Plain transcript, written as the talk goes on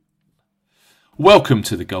Welcome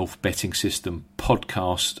to the Golf Betting System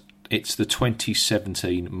podcast. It's the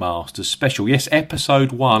 2017 Masters special. Yes,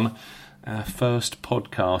 episode 1, our first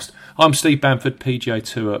podcast. I'm Steve Bamford, PGA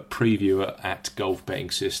Tour previewer at Golf Betting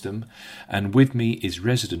System, and with me is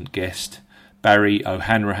resident guest Barry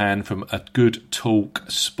O'Hanrahan from A Good Talk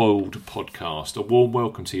Spoiled podcast. A warm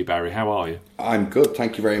welcome to you, Barry. How are you? I'm good,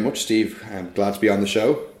 thank you very much, Steve. I'm glad to be on the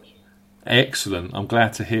show. Excellent, I'm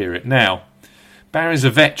glad to hear it. Now, Barry's a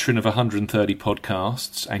veteran of 130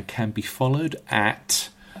 podcasts and can be followed at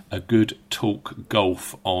A Good Talk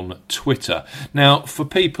Golf on Twitter. Now, for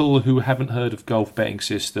people who haven't heard of Golf Betting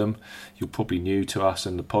System, you're probably new to us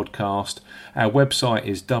and the podcast. Our website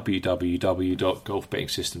is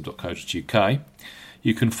www.golfbettingsystem.co.uk.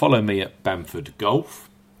 You can follow me at Bamford Golf.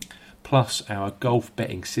 Plus, our Golf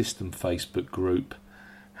Betting System Facebook group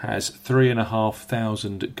has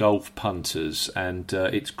 3,500 golf punters, and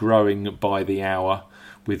it's growing by the hour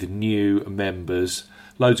with new members.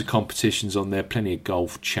 Loads of competitions on there, plenty of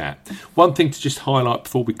golf chat. One thing to just highlight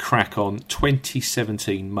before we crack on,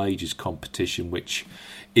 2017 Majors competition, which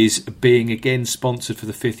is being again sponsored for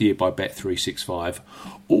the 5th year by Bet365.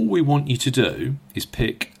 All we want you to do is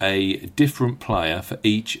pick a different player for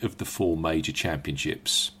each of the 4 major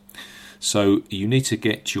championships. So you need to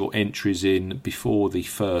get your entries in before the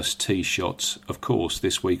first tee shots, of course,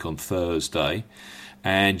 this week on Thursday.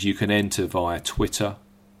 And you can enter via Twitter,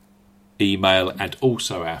 email, and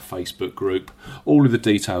also our Facebook group. All of the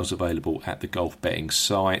details available at the Golf Betting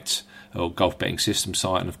site, or Golf Betting System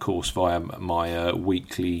site, and of course via my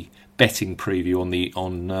weekly betting preview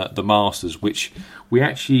on the Masters, which we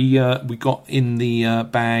actually we got in the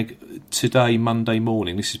bag today, Monday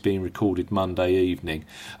morning. This is being recorded Monday evening.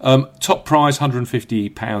 Top prize,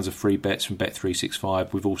 £150 of free bets from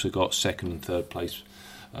Bet365. We've also got second and third place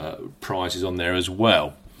prizes on there as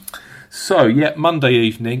well. So, yeah, Monday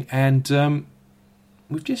evening, and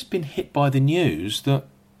we've just been hit by the news that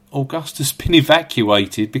Augusta's been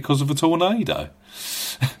evacuated because of a tornado.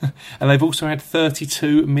 And they've also had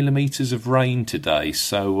 32 millimetres of rain today,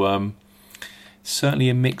 so certainly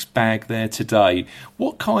a mixed bag there today.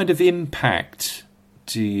 What kind of impact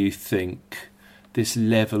do you think this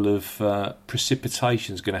level of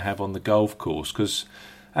precipitation is going to have on the golf course? Because,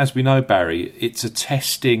 as we know, Barry, it's a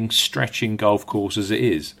testing, stretching golf course as it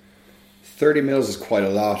is. 30 mils is quite a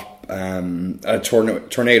lot. A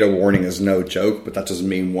tornado warning is no joke, but that doesn't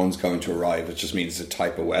mean one's going to arrive. It just means the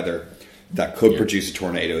type of weather that could produce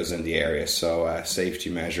tornadoes in the area. So safety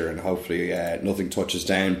measure, and hopefully nothing touches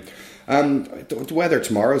down. The weather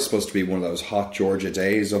tomorrow is supposed to be one of those hot Georgia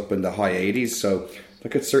days up in the high 80s, so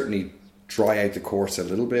that could certainly dry out the course a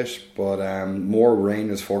little bit, but more rain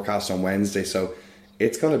is forecast on Wednesday, so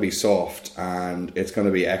it's going to be soft and it's going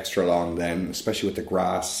to be extra long then, especially with the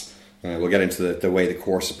grass. We'll get into the way the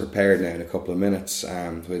course is prepared now in a couple of minutes,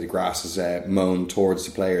 the way the grass is mown towards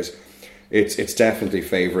the players. It's definitely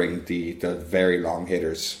favouring the very long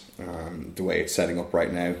hitters, the way it's setting up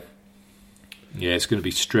right now. Yeah, it's going to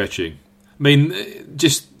be stretching. I mean,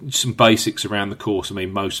 just some basics around the course. I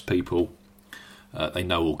mean, most people, they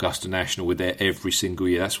know Augusta National. We're there every single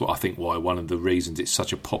year. That's what I think why one of the reasons it's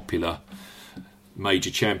such a popular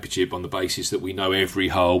major championship, on the basis that we know every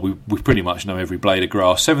hole. We pretty much know every blade of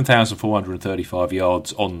grass. 7,435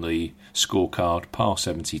 yards on the scorecard, par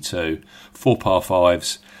 72, 4 par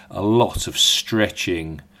 5s, a lot of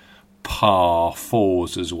stretching par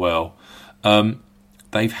 4s as well.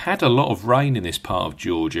 They've had a lot of rain in this part of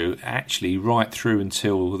Georgia, actually right through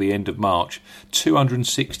until the end of March,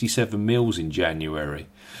 267 mils in January.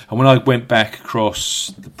 And when I went back across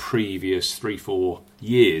the previous 3-4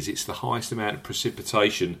 years, it's the highest amount of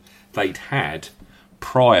precipitation they'd had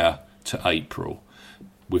prior to April.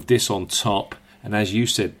 With this on top, and as you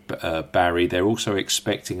said, Barry, they're also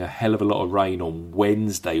expecting a hell of a lot of rain on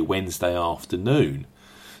Wednesday afternoon.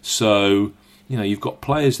 So, you know, you've got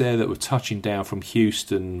players there that were touching down from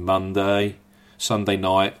Houston Sunday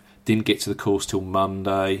night, didn't get to the course till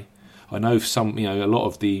Monday. I know a lot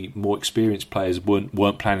of the more experienced players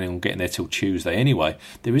weren't planning on getting there till Tuesday anyway.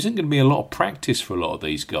 There isn't going to be a lot of practice for a lot of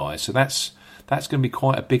these guys, so that's going to be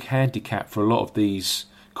quite a big handicap for a lot of these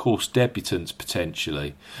course debutants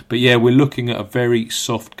potentially. But yeah, we're looking at a very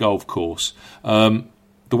soft golf course. The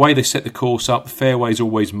way they set the course up, the fairway's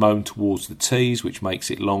always mown towards the tees, which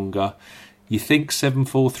makes it longer. You think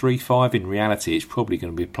 7-4-3-5, in reality it's probably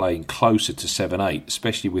going to be playing closer to 7-8,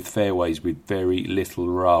 especially with fairways with very little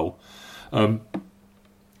roll.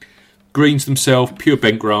 Greens themselves, pure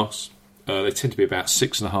bent grass. They tend to be about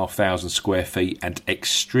 6,500 square feet and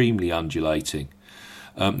extremely undulating.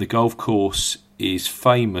 The golf course is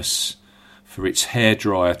famous for its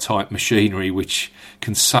hairdryer type machinery, which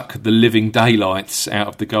can suck the living daylights out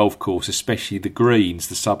of the golf course, especially the greens,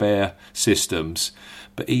 the sub-air systems.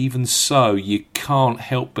 But even so, you can't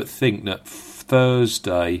help but think that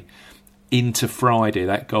Thursday into Friday,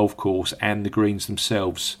 that golf course and the greens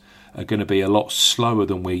themselves are going to be a lot slower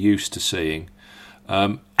than we're used to seeing.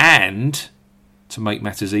 And to make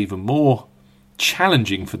matters even more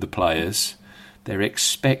challenging for the players, they're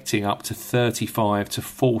expecting up to 35 to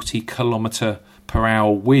 40 kilometre per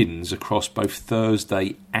hour winds across both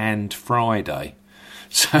Thursday and Friday.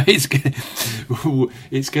 So it's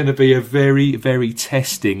going to be a very, very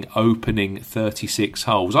testing opening 36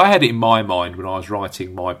 holes. I had it in my mind when I was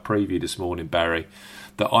writing my preview this morning, Barry,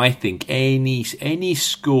 that I think any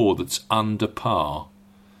score that's under par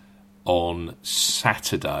on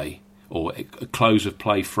Saturday or a close of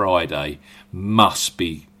play Friday must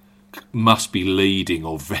be leading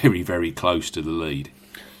or very, very close to the lead.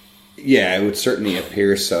 Yeah, it would certainly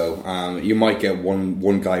appear so. You might get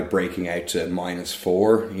one guy breaking out to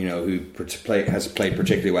 -4, who has played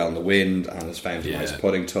particularly well in the wind and has found a nice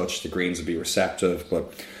putting touch. The greens will be receptive,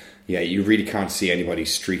 but yeah, you really can't see anybody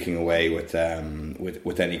streaking away with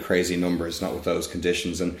any crazy numbers, not with those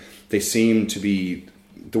conditions. And the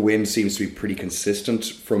wind seems to be pretty consistent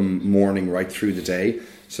from morning right through the day.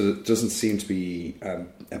 So it doesn't seem to be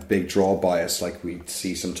a big draw bias like we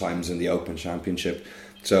see sometimes in the Open Championship.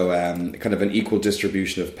 So kind of an equal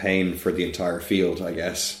distribution of pain for the entire field, I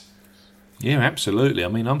guess. Yeah, absolutely. I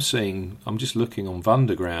mean, I'm just looking on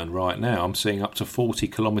Wunderground right now. I'm seeing up to 40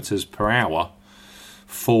 kilometres per hour,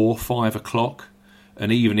 4, 5 o'clock.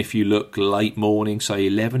 And even if you look late morning, say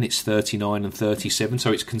 11, it's 39 and 37.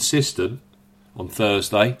 So it's consistent on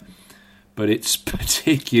Thursday, but it's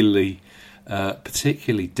particularly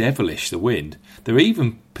devilish, the wind. There are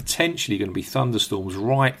even potentially going to be thunderstorms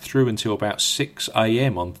right through until about 6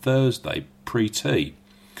 a.m. on Thursday pre-tee.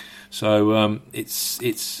 So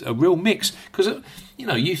it's a real mix, because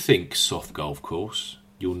you think soft golf course,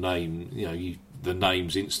 your name, the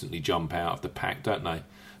names instantly jump out of the pack, don't they?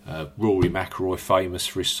 Rory McIlroy, famous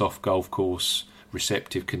for his soft golf course,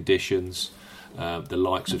 receptive conditions. The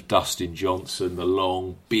likes of Dustin Johnson, the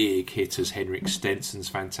long, big hitters. Henrik Stenson's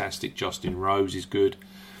fantastic. Justin Rose is good.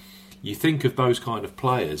 You think of those kind of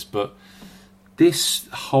players, but this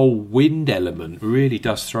whole wind element really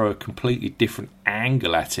does throw a completely different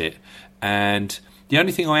angle at it. And the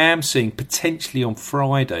only thing I am seeing potentially on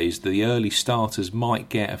Friday is the early starters might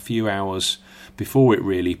get a few hours before it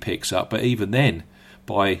really picks up. But even then,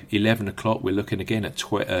 by 11 o'clock, we're looking again at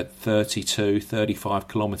 32, 35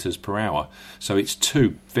 kilometres per hour. So it's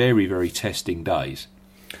two very, very testing days.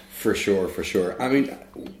 For sure. I mean,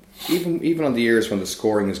 even on the years when the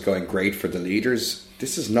scoring is going great for the leaders,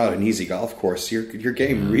 this is not an easy golf course. Your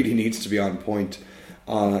game really needs to be on point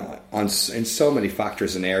in so many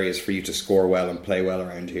factors and areas for you to score well and play well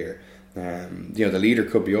around here. The leader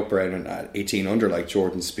could be up around at 18 under like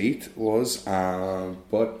Jordan Spieth was,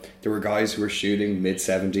 but there were guys who were shooting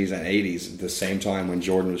mid-70s and 80s at the same time when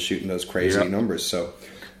Jordan was shooting those crazy numbers. So,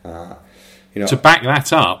 to back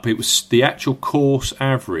that up, it was the actual course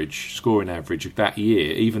average, scoring average of that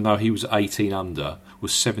year, even though he was 18 under,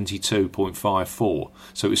 was 72.54.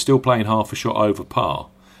 So it was still playing half a shot over par,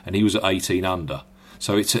 and he was at 18 under.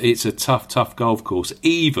 So it's a tough golf course,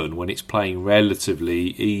 even when it's playing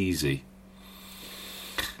relatively easy.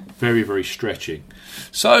 Very, very stretching.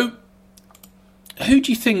 So, who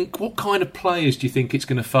do you think, what kind of players do you think it's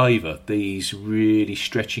going to favour, these really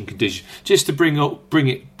stretching conditions? Just to bring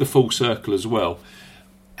it the full circle as well.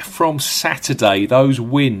 From Saturday, those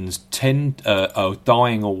winds are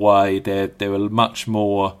dying away. They're much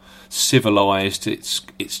more civilised.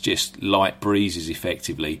 It's just light breezes,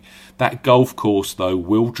 effectively. That golf course, though,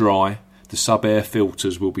 will dry. The sub-air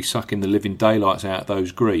filters will be sucking the living daylights out of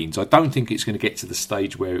those greens. I don't think it's going to get to the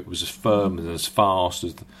stage where it was as firm and as fast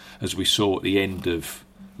as we saw at the end of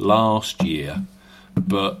last year.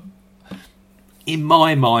 But in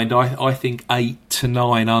my mind, I think 8 to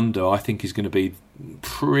 9 under, I think is going to be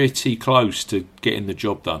pretty close to getting the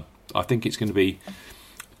job done. I think it's going to be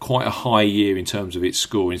quite a high year in terms of its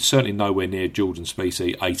scoring. It's certainly nowhere near Jordan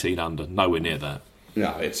Spieth 18 under. Nowhere near that.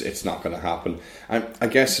 No, it's not going to happen. And I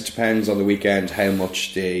guess it depends on the weekend how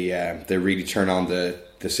much they really turn on the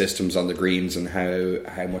systems on the greens and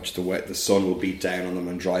how much the sun will beat down on them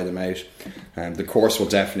and dry them out. The course will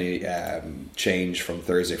definitely change from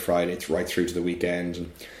Thursday, Friday right through to the weekend.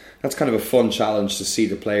 And that's kind of a fun challenge to see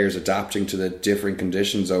the players adapting to the different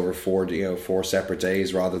conditions over 4 separate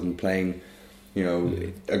days rather than playing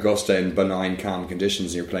Augusta in benign, calm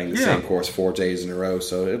conditions, and you're playing the same course 4 days in a row.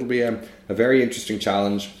 So it'll be a very interesting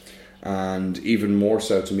challenge. And even more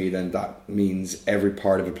so to me, then that means every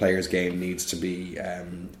part of a player's game needs to be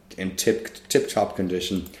in tip-top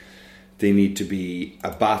condition. They need to be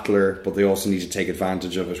a battler, but they also need to take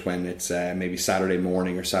advantage of it when it's maybe Saturday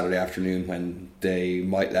morning or Saturday afternoon, when they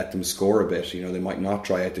might let them score a bit. You know, they might not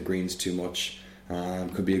dry out the greens too much.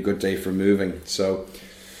 Could be a good day for moving. So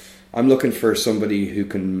I'm looking for somebody who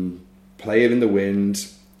can play it in the wind,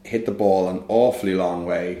 hit the ball an awfully long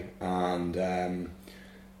way, and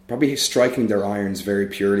probably striking their irons very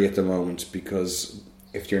purely at the moment, because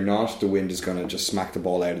if you're not, the wind is going to just smack the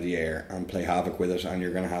ball out of the air and play havoc with it, and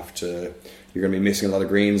you're going to be missing a lot of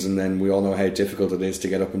greens, and then we all know how difficult it is to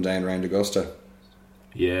get up and down around Augusta.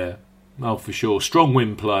 Yeah, oh for sure. Strong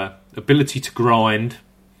wind player, ability to grind,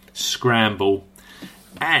 scramble,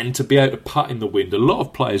 and to be able to putt in the wind. A lot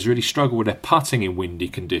of players really struggle with their putting in windy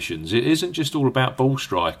conditions. It isn't just all about ball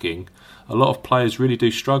striking. A lot of players really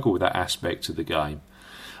do struggle with that aspect of the game.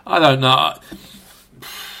 I don't know.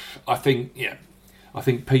 I think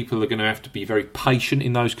people are going to have to be very patient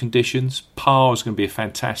in those conditions. Par is going to be a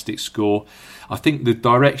fantastic score. I think the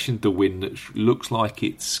direction of the wind looks like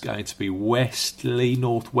it's going to be westerly,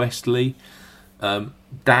 northwesterly.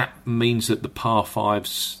 That means that the par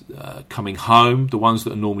fives coming home, the ones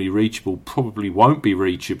that are normally reachable, probably won't be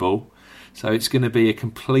reachable. So it's going to be a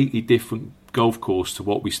completely different golf course to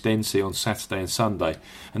what we then see on Saturday and Sunday.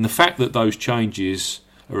 And the fact that those changes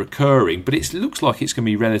are occurring, but it looks like it's going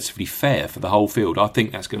to be relatively fair for the whole field. I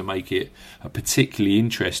think that's going to make it a particularly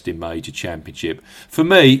interesting major championship. For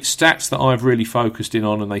me, stats that I've really focused in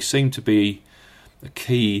on, and they seem to be a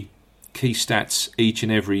key stats each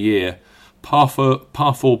and every year. Par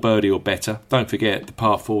 4 birdie or better. Don't forget the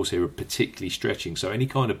par 4s here are particularly stretching, so any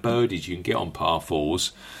kind of birdies you can get on par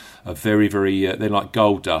 4s are very, very, they're like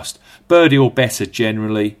gold dust. Birdie or better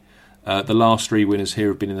generally. The last three winners here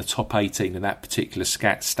have been in the top 18 in that particular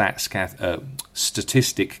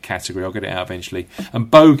statistic category. I'll get it out eventually. And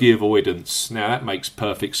bogey avoidance. Now that makes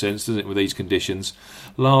perfect sense, doesn't it, with these conditions?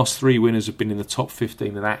 Last three winners have been in the top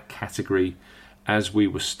 15 in that category as we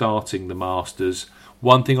were starting the Masters.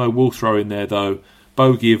 One thing I will throw in there though,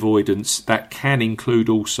 bogey avoidance, that can include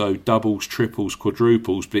also doubles, triples,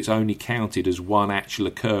 quadruples, but it's only counted as one actual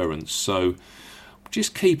occurrence. So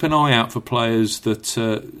just keep an eye out for players that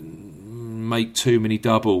make too many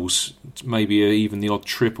doubles, maybe even the odd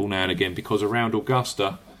triple now and again, because around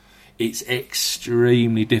Augusta it's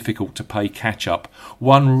extremely difficult to play catch up.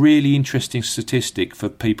 One really interesting statistic for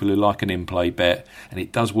people who like an in-play bet, and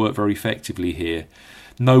it does work very effectively here.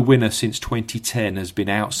 No winner since 2010 has been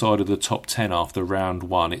outside of the top 10 after round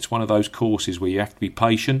one. It's one of those courses where you have to be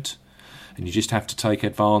patient and you just have to take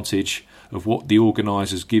advantage of what the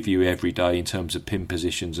organisers give you every day in terms of pin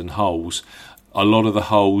positions and holes. A lot of the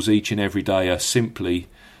holes each and every day are simply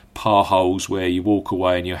par holes where you walk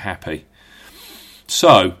away and you're happy.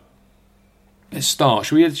 So, let's start.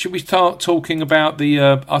 Should we start talking about the...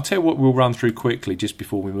 I'll tell you what we'll run through quickly just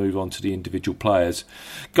before we move on to the individual players.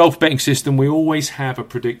 Golf betting system, we always have a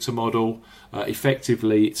predictor model.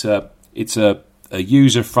 Effectively, it's a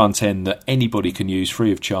user front end that anybody can use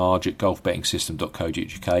free of charge at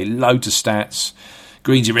golfbettingsystem.co.uk. Loads of stats,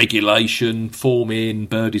 greens irregulation, form in,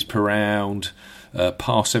 birdies per round,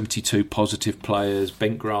 par 72 positive players,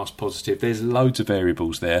 bent grass positive. There's loads of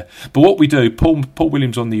variables there. But what we do, Paul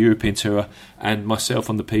Williams on the European Tour and myself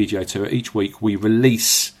on the PGA Tour, each week we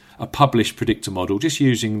release a published predictor model just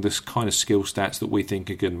using this kind of skill stats that we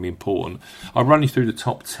think are going to be important. I'll run you through the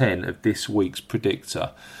top 10 of this week's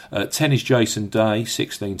predictor. 10 is Jason Day,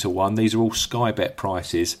 16 to 1. These are all Sky Bet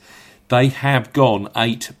prices. They have gone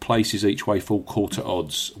 8 places each way full quarter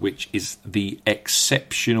odds, which is the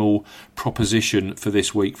exceptional proposition for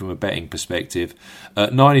this week from a betting perspective.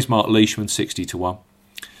 9 is Mark Leishman, 60 to 1.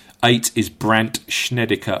 8 is Brandt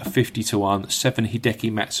Schnedeker, 50 to 1. 7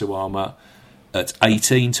 Hideki Matsuyama at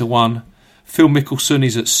 18 to 1. Phil Mickelson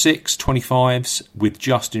is at 6, 25s, with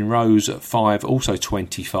Justin Rose at 5, also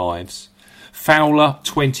 25s. Fowler,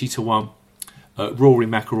 20 to 1. Rory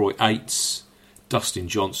McIlroy, 8s. Dustin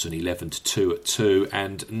Johnson, 11 to 2 at 2.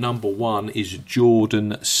 And number 1 is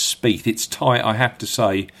Jordan Spieth. It's tight, I have to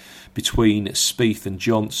say, between Spieth and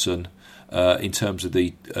Johnson in terms of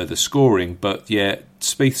the scoring. But yeah,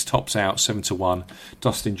 Spieth tops out 7 to 1.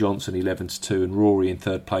 Dustin Johnson, 11 to 2. And Rory in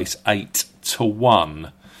third place, 8 to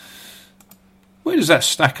 1. Where does that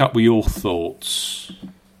stack up with your thoughts,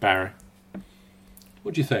 Barry?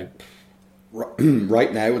 What do you think?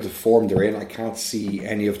 Right now, with the form they're in, I can't see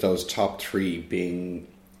any of those top three being...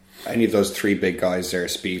 Any of those three big guys there,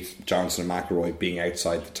 Spieth, Johnson and McIlroy, being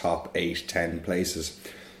outside the top 8, 10 places.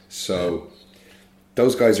 So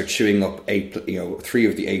those guys are chewing up 3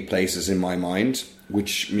 of the 8 places in my mind.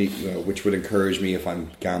 which would encourage me if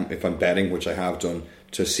I'm betting, which I have done,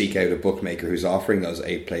 to seek out a bookmaker who's offering those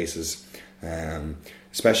 8 places.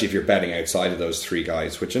 Especially if you're betting outside of those 3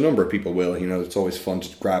 guys, which a number of people will. It's always fun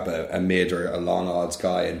to grab a mid or a long odds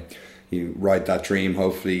guy and you ride that dream.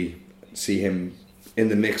 Hopefully, see him in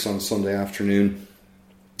the mix on Sunday afternoon.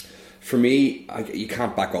 For me, you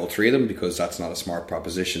can't back all 3 of them because that's not a smart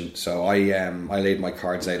proposition. So I laid my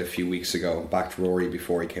cards out a few weeks ago and backed Rory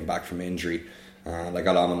before he came back from injury. And I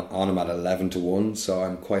got on him at 11-1, so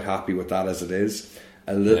I'm quite happy with that as it is.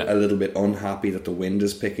 A little bit unhappy that the wind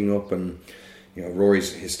is picking up, and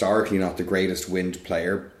Rory's historically not the greatest wind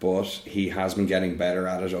player, but he has been getting better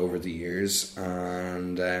at it over the years,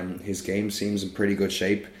 and his game seems in pretty good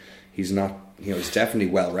shape. He's not, he's definitely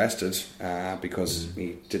well rested because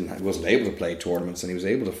he wasn't able to play tournaments, and he was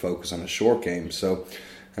able to focus on a short game. So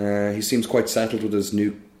he seems quite settled with his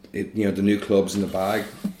the new clubs in the bag.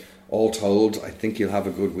 All told, I think he'll have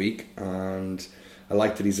a good week, and I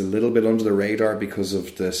like that he's a little bit under the radar because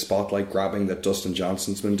of the spotlight grabbing that Dustin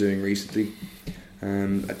Johnson's been doing recently.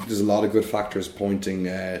 There's a lot of good factors pointing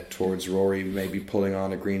towards Rory maybe pulling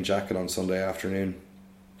on a green jacket on Sunday afternoon.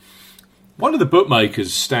 One of the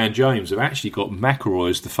bookmakers, Stan James, have actually got McIlroy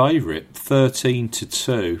as the favourite,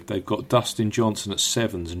 13-2. They've got Dustin Johnson at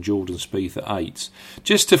 7s and Jordan Spieth at 8s.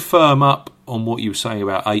 Just to firm up on what you were saying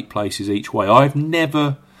about 8 places each way, I've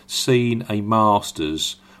never seen a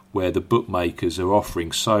Masters where the bookmakers are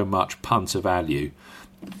offering so much punter value.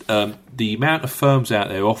 The amount of firms out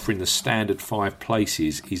there offering the standard 5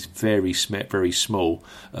 places is very small.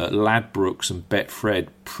 Ladbrokes and Betfred,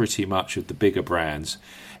 pretty much of the bigger brands.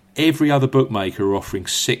 Every other bookmaker are offering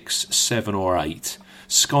 6, 7 or 8.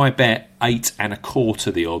 Sky Bet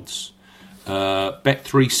 8.25 the odds.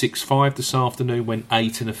 Bet365 this afternoon went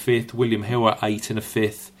 8 1/5. William Hill at 8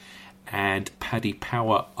 1/5. And Paddy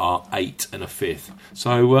Power are 8 1/5.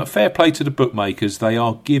 So fair play to the bookmakers. They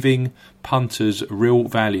are giving punters real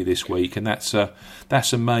value this week, and that's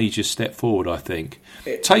a major step forward, I think.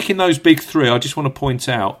 Taking those big 3, I just want to point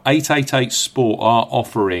out 888 Sport are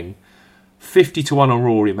offering 50-1 on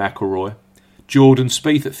Rory McIlroy, Jordan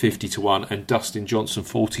Spieth at 50-1, and Dustin Johnson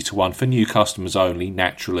 40-1 for new customers only.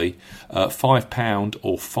 Naturally, £5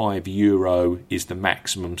 or €5 is the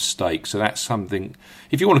maximum stake. So that's something.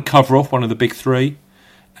 If you want to cover off one of the big 3,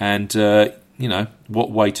 and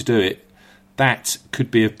what way to do it, that could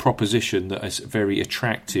be a proposition that is very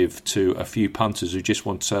attractive to a few punters who just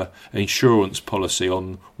want an insurance policy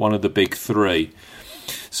on one of the big 3.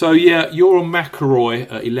 So yeah, you're on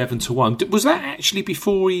McIlroy at 11-1. Was that actually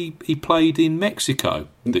before he played in Mexico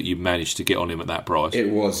that you managed to get on him at that price? It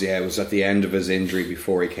was, yeah. It was at the end of his injury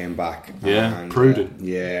before he came back. Yeah, and, prudent.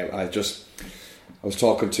 I was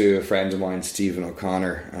talking to a friend of mine, Stephen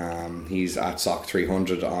O'Connor. He's at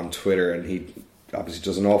Sock300 on Twitter, and he obviously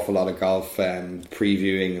does an awful lot of golf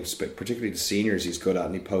previewing, particularly the seniors. He's good at,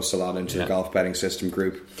 and he posts a lot into the Golf Betting System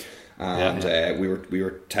group. And we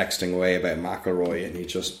were texting away about McIlroy, and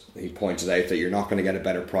he pointed out that you're not going to get a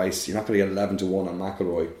better price. You're not going to get 11-1 on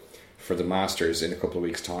McIlroy for the Masters in a couple of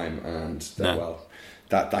weeks' time, and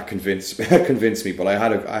that convinced me. But I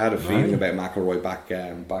had a feeling about McIlroy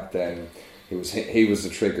back then. He was the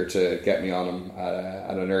trigger to get me on him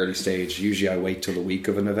at an early stage. Usually I wait till the week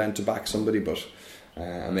of an event to back somebody, but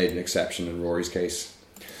I made an exception in Rory's case.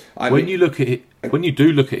 When you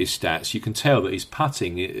do look at his stats, you can tell that his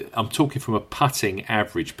putting, I'm talking from a putting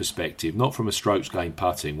average perspective, not from a strokes gained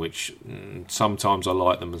putting, which sometimes I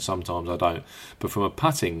like them and sometimes I don't, but from a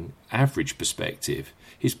putting average perspective,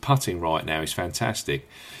 his putting right now is fantastic.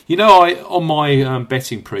 On my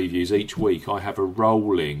betting previews each week, I have a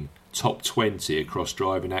rolling top 20 across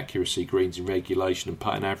driving accuracy, greens in regulation and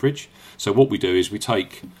putting average. So what we do is we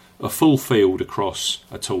take a full field across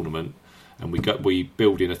a tournament, and we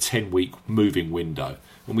build in a 10-week moving window,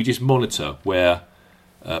 and we just monitor where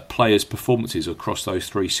players' performances across those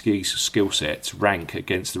 3 skill sets rank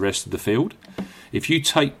against the rest of the field. If you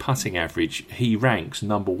take putting average, he ranks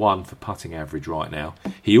number 1 for putting average right now.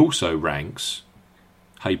 He also ranks,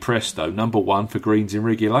 hey presto, number 1 for greens in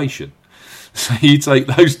regulation. So you take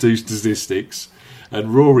those 2 statistics,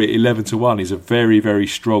 and Rory at 11-1 is a very, very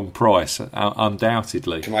strong price,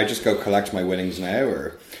 undoubtedly. Can I just go collect my winnings now,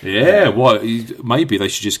 or? Yeah, maybe they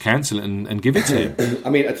should just cancel it and give it to him. I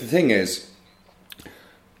mean, the thing is,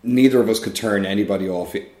 neither of us could turn anybody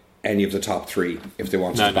off any of the top 3 if they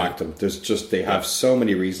wanted to back them. They have so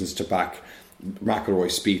many reasons to back McIlroy,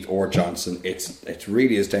 Spieth or Johnson. It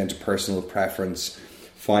really is down to personal preference,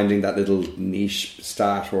 finding that little niche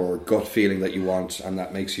stat or gut feeling that you want, and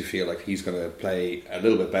that makes you feel like he's going to play a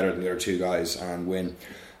little bit better than the other 2 guys and win.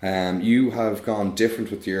 You have gone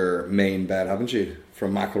different with your main bet, haven't you,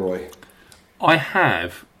 from McIlroy? I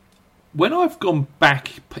have. When I've gone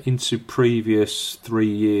back into previous 3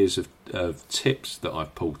 years of tips that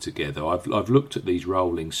I've pulled together, I've looked at these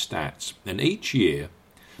rolling stats, and each year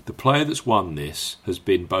the player that's won this has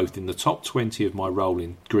been both in the top 20 of my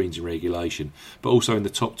rolling greens in regulation, but also in the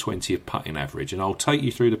top 20 of putting average. And I'll take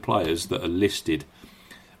you through the players that are listed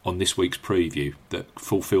on this week's preview that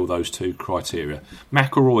fulfil those two criteria.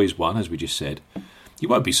 McIlroy is one, as we just said. You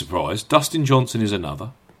won't be surprised. Dustin Johnson is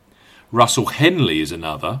another. Russell Henley is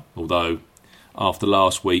another, although after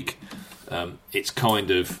last week, it's kind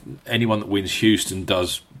of anyone that wins Houston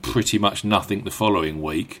does pretty much nothing the following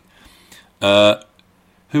week.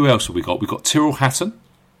 Who else have we got? We've got Tyrrell Hatton.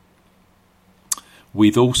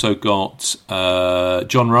 We've also got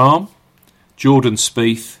Jon Rahm, Jordan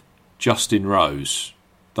Spieth, Justin Rose.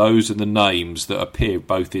 Those are the names that appear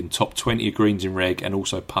both in top 20 of greens in reg and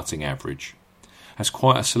also putting average. That's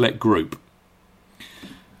quite a select group.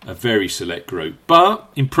 A very select group. But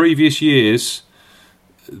in previous years,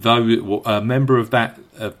 though a member of that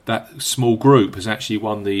small group has actually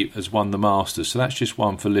won the Masters, so that's just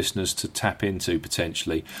one for listeners to tap into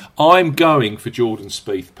potentially. I'm going for Jordan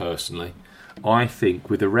Spieth personally. I think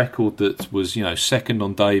with a record that was second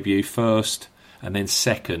on debut, first, and then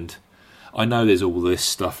second. I know there's all this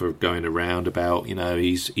stuff going around about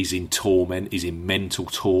he's in torment, he's in mental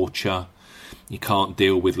torture. You can't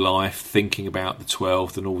deal with life, thinking about the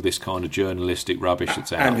 12th and all this kind of journalistic rubbish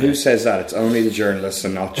that's out there. And who says that? It's only the journalists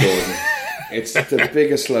and not Jordan. It's the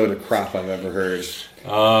biggest load of crap I've ever heard.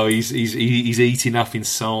 Oh, he's eating up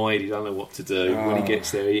inside. He don't know what to do. When he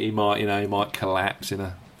gets there, he might collapse in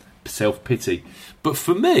a self-pity. But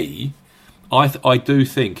for me, I do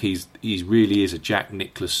think he really is a Jack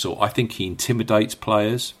Nicklaus sort. I think he intimidates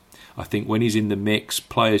players. I think when he's in the mix,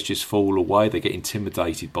 players just fall away. They get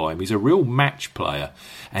intimidated by him. He's a real match player,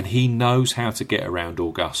 and he knows how to get around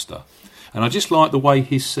Augusta. And I just like the way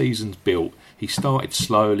his season's built. He started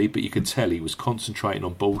slowly, but you could tell he was concentrating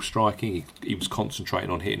on ball striking. He was concentrating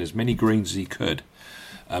on hitting as many greens as he could.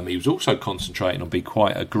 He was also concentrating on being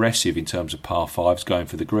quite aggressive in terms of par fives, going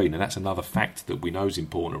for the green, and that's another fact that we know is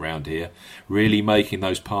important around here. Really making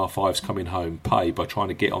those par fives coming home pay by trying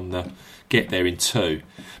to get there in two.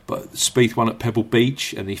 But Spieth won at Pebble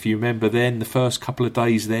Beach, and if you remember then, the first couple of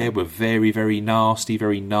days there were very, very nasty,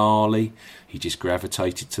 very gnarly. He just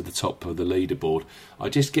gravitated to the top of the leaderboard. I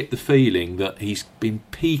just get the feeling that he's been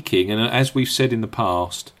peaking, and as we've said in the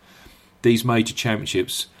past, these major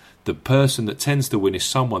championships, the person that tends to win is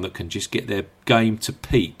someone that can just get their game to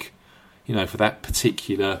peak, for that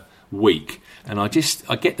particular week. And I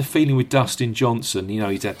get the feeling with Dustin Johnson,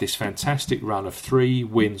 he's had this fantastic run of 3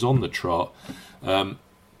 wins on the trot.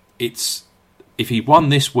 If he won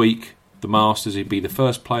this week, the Masters, he'd be the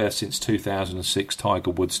first player since 2006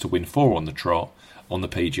 Tiger Woods to win 4 on the trot on the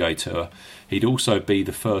PGA Tour. He'd also be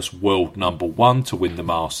the first world number 1 to win the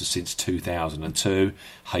Masters since 2002.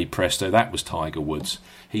 Hey presto, that was Tiger Woods.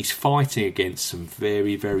 He's fighting against some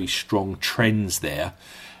very, very strong trends there.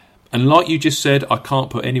 And like you just said, I can't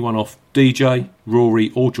put anyone off DJ,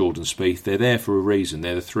 Rory or Jordan Spieth. They're there for a reason.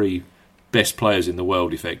 They're the 3 best players in the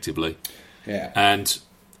world, effectively. Yeah. And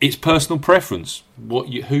it's personal preference,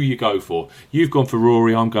 who you go for. You've gone for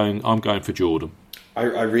Rory, I'm going for Jordan. I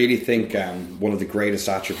really think one of the greatest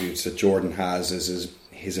attributes that Jordan has is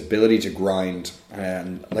his ability to grind.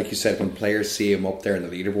 And like you said, when players see him up there in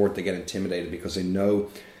the leaderboard, they get intimidated because they know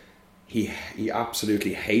he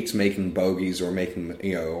absolutely hates making bogeys or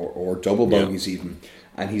making or double bogeys even,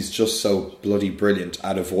 and he's just so bloody brilliant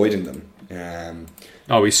at avoiding them.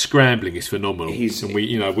 His scrambling is phenomenal.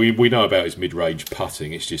 We know about his mid-range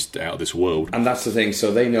putting. It's just out of this world. And that's the thing.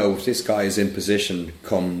 So they know if this guy is in position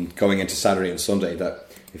going into Saturday and Sunday, that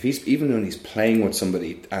if even when he's playing with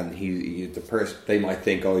somebody and they might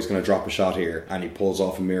think, he's going to drop a shot here, and he pulls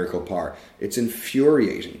off a miracle par. It's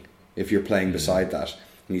infuriating if you're playing beside that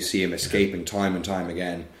and you see him escaping time and time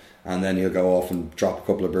again, and then he'll go off and drop a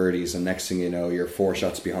couple of birdies, and next thing you know, you're 4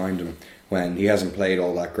 shots behind him when he hasn't played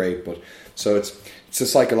all that great. But so it's a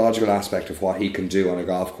psychological aspect of what he can do on a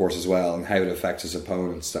golf course as well, and how it affects his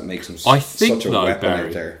opponents that makes him such a weapon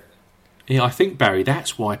out there. Yeah, I think, Barry,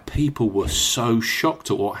 that's why people were so shocked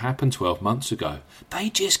at what happened 12 months ago. They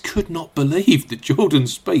just could not believe that Jordan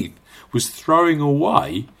Spieth was throwing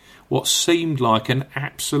away what seemed like an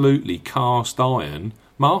absolutely cast iron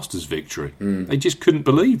Masters victory. They just couldn't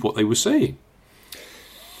believe what they were seeing.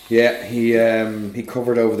 Yeah, he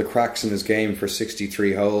covered over the cracks in his game for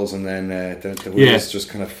 63 holes, and then the wheels just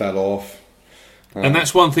kind of fell off. And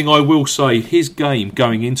that's one thing I will say. His game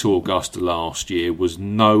going into Augusta last year was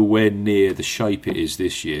nowhere near the shape it is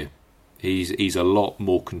this year. He's a lot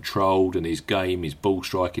more controlled, and his game, his ball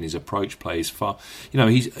striking, his approach play is far.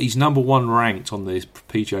 He's number one ranked on the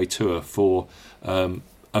PGA Tour for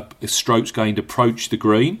strokes gained approach the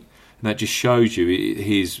green, and that just shows you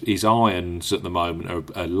his irons at the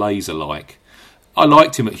moment are laser like. I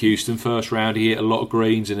liked him at Houston first round. He hit a lot of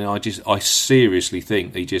greens, and I seriously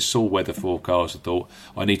think he just saw weather forecast and thought,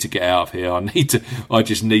 I need to get out of here. I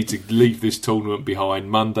just need to leave this tournament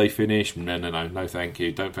behind. Monday finish? No, thank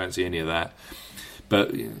you. Don't fancy any of that.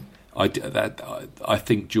 But I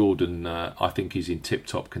think Jordan. I think he's in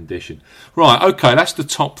tip-top condition. Right, okay, that's the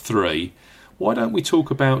top three. Why don't we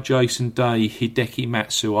talk about Jason Day, Hideki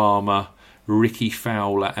Matsuyama, Ricky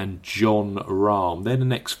Fowler, and Jon Rahm? They're the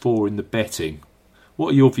next four in the betting.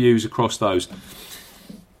 What are your views across those?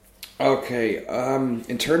 Okay,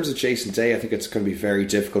 in terms of Jason Day, I think it's going to be very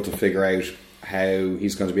difficult to figure out how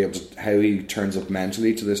he's going to be able to, how he turns up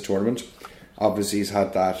mentally to this tournament. Obviously, he's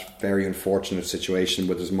had that very unfortunate situation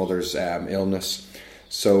with his mother's illness.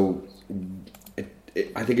 So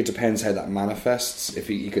I think it depends how that manifests. If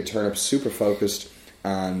he could turn up super focused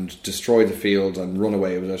and destroy the field and run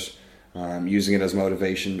away with it, using it as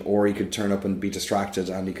motivation, or he could turn up and be distracted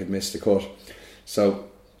and he could miss the cut. So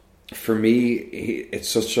for me, it's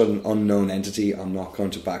such an unknown entity. I'm not going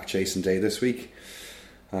to back Jason Day this week.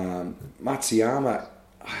 Matsuyama,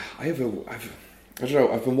 I don't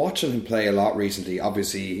know. I've been watching him play a lot recently.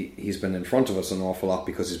 Obviously, he's been in front of us an awful lot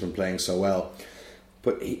because he's been playing so well.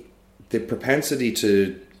 But the propensity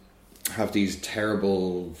to have these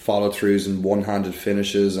terrible follow-throughs and one-handed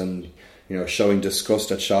finishes, and showing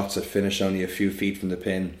disgust at shots that finish only a few feet from the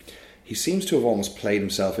pin. He seems to have almost played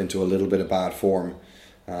himself into a little bit of bad form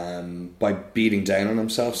by beating down on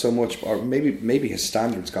himself so much, or maybe his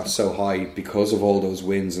standards got so high because of all those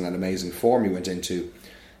wins and that amazing form he went into.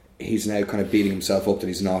 He's now kind of beating himself up that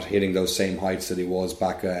he's not hitting those same heights that he was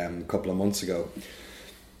back a couple of months ago.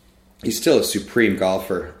 He's still a supreme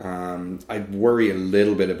golfer. I'd worry a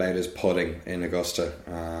little bit about his putting in Augusta.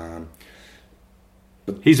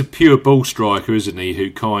 He's a pure ball striker, isn't he?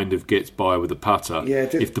 Who kind of gets by with a putter. Yeah.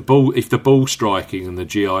 If the ball striking and the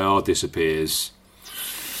GIR disappears,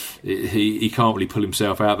 he can't really pull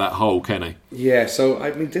himself out that hole, can he? Yeah. So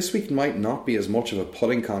I mean, this week might not be as much of a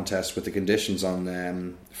putting contest with the conditions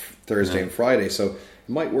on Thursday and Friday. So it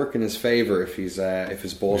might work in his favour if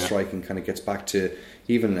his ball striking kind of gets back to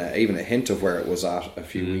even a hint of where it was at a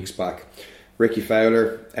few weeks back. Ricky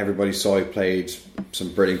Fowler, everybody saw he played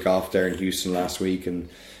some brilliant golf there in Houston last week, and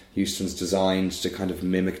Houston's designed to kind of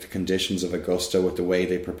mimic the conditions of Augusta with the way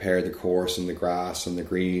they prepare the course and the grass and the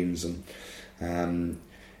greens, and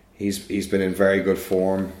he's been in very good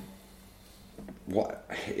form.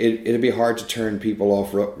 It'd be hard to turn people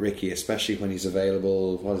off Ricky, especially when he's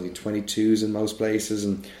available. What is he, 22s in most places,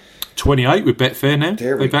 and 28 with Betfair now.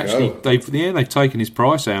 They've taken his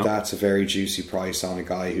price out. That's a very juicy price on a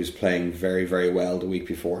guy who's playing very, very well the week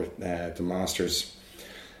before the Masters.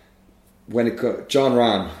 Jon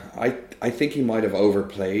Rahm, I think he might have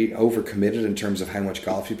overcommitted in terms of how much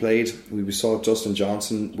golf he played. We saw Dustin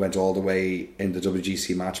Johnson went all the way in the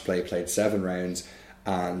WGC match play, played 7 rounds,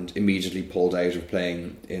 and immediately pulled out of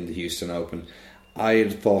playing in the Houston Open. I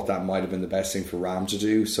had thought that might have been the best thing for Rahm to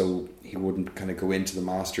do, so he wouldn't kind of go into the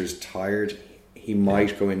Masters tired. He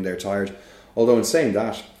might go in there tired. Although in saying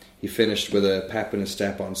that, he finished with a pep in his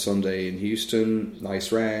step on Sunday in Houston.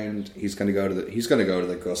 Nice round. He's going to go to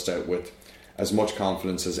the Augusta with as much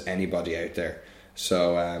confidence as anybody out there.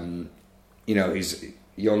 So he's a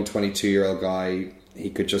young 22-year-old guy. He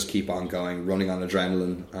could just keep on going, running on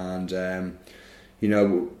adrenaline, and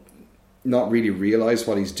not really realise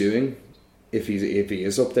what he's doing. If he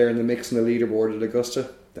is up there in the mix in the leaderboard at Augusta,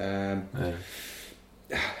 how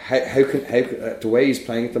the way he's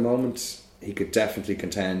playing at the moment, he could definitely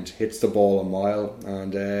contend. Hits the ball a mile,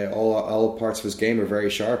 and all parts of his game are very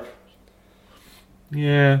sharp.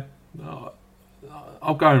 Yeah,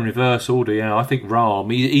 I'll go in reverse order. Yeah, I think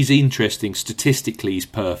Rahm, he's interesting. Statistically, he's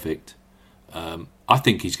perfect. I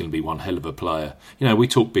think he's going to be one hell of a player. We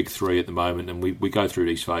talk big 3 at the moment, and we go through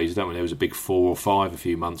these phases, don't we? There was a big 4 or 5 a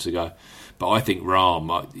few months ago. But I think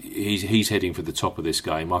Rahm, he's heading for the top of this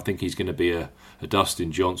game. I think he's going to be a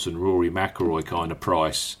Dustin Johnson, Rory McIlroy kind of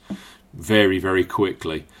price very, very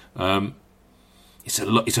quickly. It's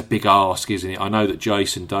a big ask, isn't it? I know that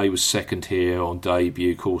Jason Day was second here on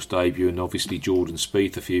course debut, and obviously Jordan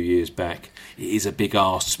Spieth a few years back. It is a big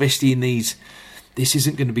ask, especially in these. This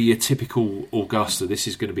isn't going to be a typical Augusta. This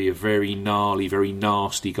is going to be a very gnarly, very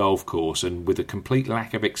nasty golf course, and with a complete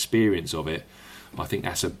lack of experience of it, I think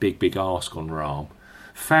that's a big ask on Rahm.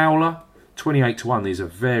 Fowler, 28-1. These are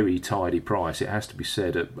very tidy price. It has to be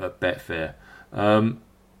said at Betfair. I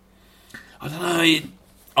don't know.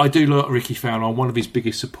 I do like Ricky Fowler. I'm one of his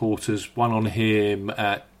biggest supporters. Won on him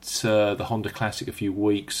at the Honda Classic a few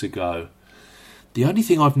weeks ago. The only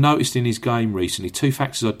thing I've noticed in his game recently, two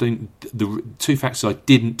factors I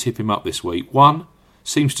didn't tip him up this week. One,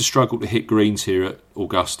 seems to struggle to hit greens here at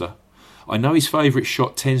Augusta. I know his favourite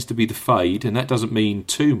shot tends to be the fade, and that doesn't mean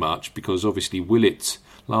too much because obviously Willett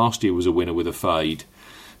last year was a winner with a fade.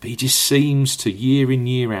 But he just seems to, year in,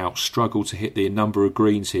 year out, struggle to hit the number of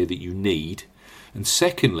greens here that you need. And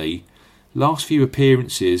secondly, last few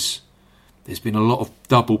appearances, there's been a lot of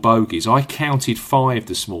double bogeys. I counted 5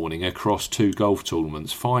 this morning across 2 golf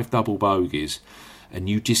tournaments, 5 double bogeys, and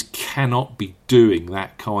you just cannot be doing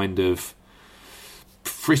that kind of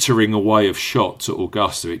frittering away of shots at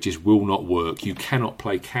Augusta. It just will not work. You cannot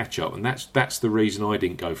play catch-up, and that's the reason I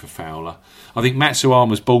didn't go for Fowler. I think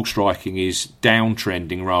Matsuyama's ball striking is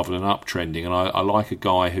downtrending rather than uptrending, and I like a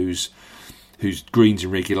guy whose greens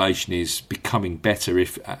and regulation is becoming better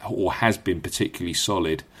or has been particularly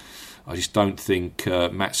solid. I just don't think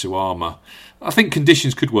Matsuyama... I think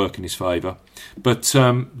conditions could work in his favour. But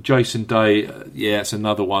Jason Day, it's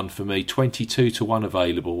another one for me. 22-1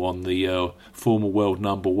 available on the former world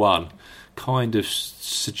number 1. Kind of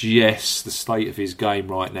suggests the state of his game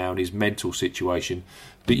right now and his mental situation.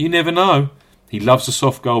 But you never know. He loves a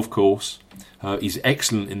soft golf course. He's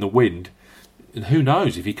excellent in the wind. And who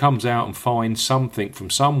knows, if he comes out and finds something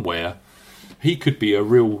from somewhere, he could be a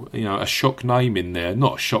real, a shock name in there.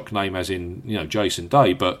 Not a shock name as in, Jason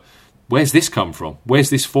Day, but where's this come from?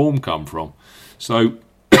 Where's this form come from? So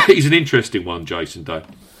he's an interesting one, Jason Day.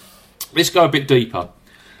 Let's go a bit deeper.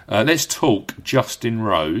 Let's talk Justin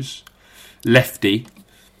Rose, lefty,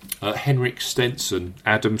 Henrik Stenson,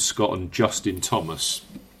 Adam Scott and Justin Thomas.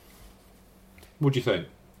 What do you think?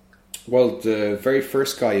 Well, the very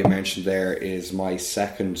first guy you mentioned there is my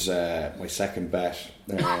second bet.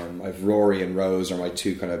 I've Rory and Rose are my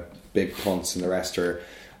 2 kind of big punts, and the rest are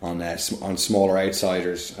on smaller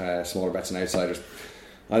outsiders, smaller bets and outsiders.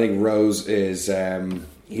 I think Rose is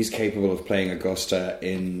he's capable of playing Augusta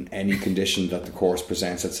in any condition that the course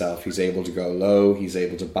presents itself. He's able to go low. He's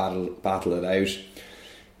able to battle it out.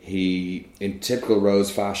 He, in typical Rose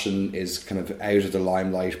fashion, is kind of out of the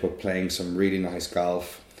limelight but playing some really nice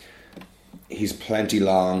golf. He's plenty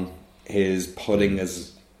long. His putting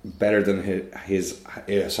is better than it has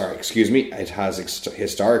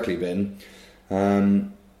historically been.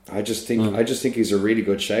 I just think he's a really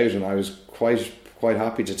good shout, and I was quite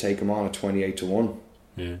happy to take him on at 28-1.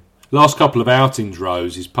 Yeah. Last couple of outings,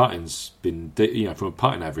 Rose, his putting's been, from a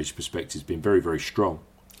putting average perspective, has been very, very strong.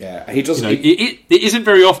 Yeah, he does. It isn't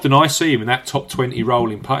very often I see him in that top 20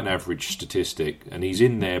 rolling putting average statistic, and he's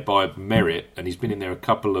in there by merit, and he's been in there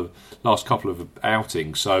last couple of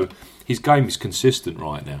outings. So his game is consistent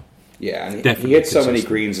right now. Yeah, and he hits so many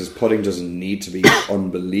greens. His putting doesn't need to be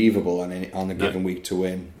unbelievable on a given week to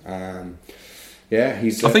win. I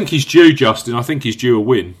think he's due, Justin. I think he's due a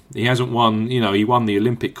win. He hasn't won. He won the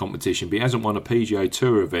Olympic competition, but he hasn't won a PGA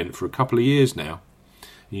Tour event for a couple of years now.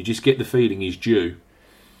 And you just get the feeling he's due.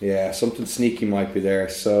 Yeah, something sneaky might be there.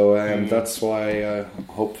 So that's why I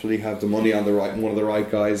hopefully have the money on one of the right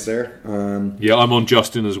guys there. I'm on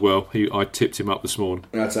Justin as well. I tipped him up this morning.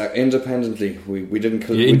 That's independently. We didn't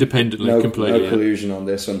completely. No collusion on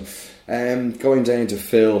this one. Going down to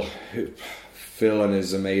Phil and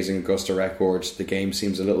his amazing Augusta records. The game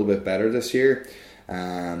seems a little bit better this year.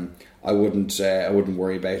 I wouldn't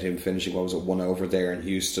worry about him finishing 1 over there in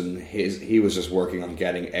Houston. He was just working on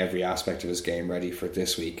getting every aspect of his game ready for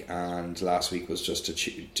this week, and last week was just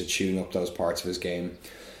to tune up those parts of his game.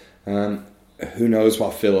 Who knows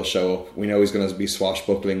what Phil will show up? We know he's going to be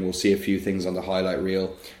swashbuckling. We'll see a few things on the highlight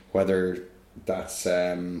reel. Whether that's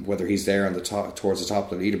whether he's there on the top, towards the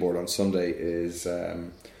top of the leaderboard on Sunday is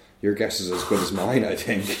your guess is as good as mine, I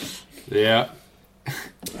think. Yeah.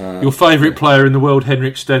 Your favourite player in the world,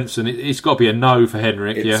 Henrik Stenson. It's got to be a no for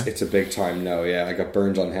Henrik. It's a big time no. Yeah, I got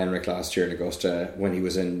burned on Henrik last year in Augusta when he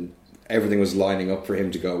was in. Everything was lining up for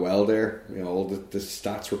him to go well there. All the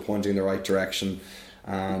stats were pointing in the right direction,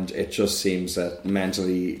 and it just seems that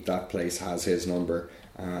mentally that place has his number.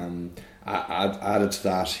 Added to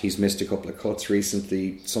that, he's missed a couple of cuts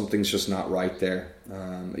recently. Something's just not right there.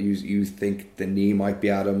 You think the knee might be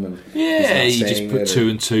at him, and you just put 2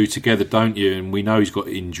 and 2 together, don't you? And we know he's got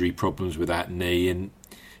injury problems with that knee, and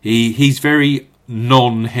he's very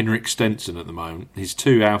non-Henrik Stenson at the moment. His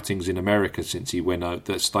 2 outings in America since he went out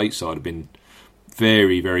that stateside have been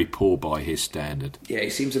very, very poor by his standard. Yeah,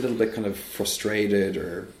 he seems a little bit kind of frustrated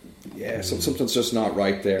or something's just not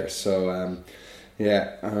right there. So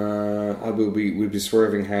we'll be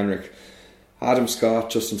swerving Henrik. Adam Scott,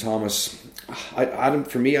 Justin Thomas.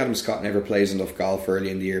 Adam Scott never plays enough golf early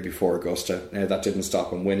in the year before Augusta. Now that didn't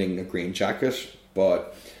stop him winning a green jacket,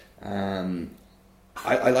 but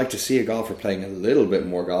I like to see a golfer playing a little bit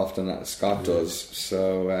more golf than that Scott does.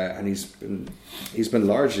 So and he's been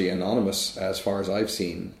largely anonymous as far as I've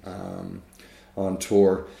seen on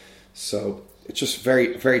tour. So it's just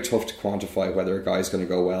very, very tough to quantify whether a guy's going to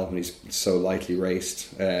go well when he's so lightly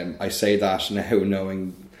raced. I say that now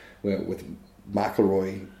knowing with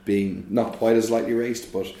McIlroy being not quite as lightly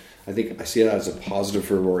raced, but I think I see it as a positive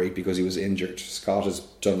for Rory because he was injured. Scott has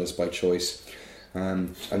done this by choice.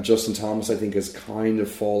 And Justin Thomas, I think, has kind of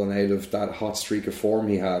fallen out of that hot streak of form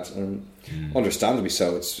he had, and understandably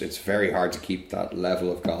so. It's very hard to keep that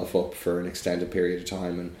level of golf up for an extended period of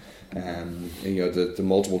time. And the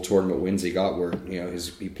multiple tournament wins he got were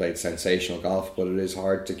he played sensational golf, but it is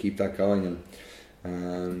hard to keep that going.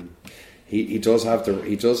 And he does have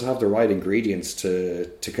the right ingredients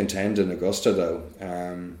to contend in Augusta, though.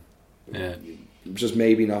 Just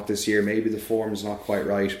maybe not this year. Maybe the form's not quite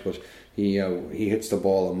right, but. He hits the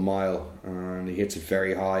ball a mile and he hits it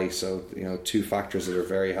very high. So two factors that are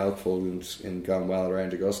very helpful in going well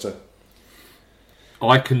around Augusta.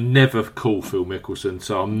 I can never call Phil Mickelson,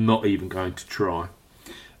 so I'm not even going to try.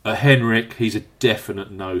 Henrik, he's a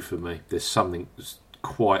definite no for me. There's something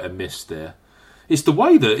quite amiss there. It's the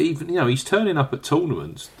way that even he's turning up at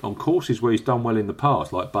tournaments on courses where he's done well in the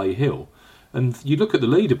past, like Bay Hill. And you look at the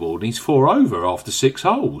leaderboard and he's 4 over after 6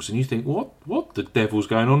 holes. And you think, what the devil's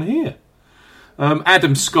going on here?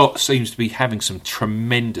 Adam Scott seems to be having some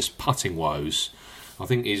tremendous putting woes. I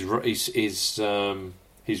think his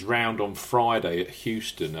round on Friday at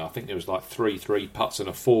Houston, I think there was like 3 putts and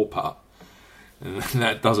a 4 putt. And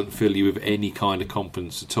that doesn't fill you with any kind of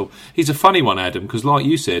confidence at all. He's a funny one, Adam, because like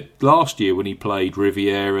you said, last year when he played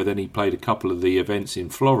Riviera, then he played a couple of the events in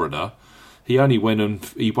Florida, he only went and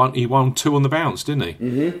he won 2 on the bounce, didn't he?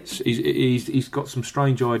 Mm-hmm. He's got some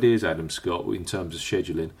strange ideas, Adam Scott, in terms of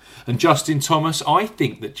scheduling. And Justin Thomas, I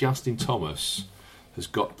think that Justin Thomas has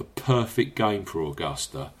got the perfect game for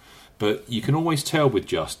Augusta. But you can always tell with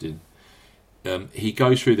Justin, he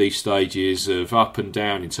goes through these stages of up and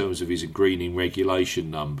down in terms of his greening regulation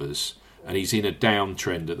numbers. And he's in a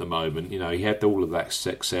downtrend at the moment. He had all of that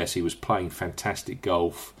success. He was playing fantastic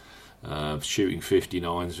golf. Shooting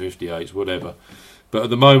 59s, 58s, whatever. But at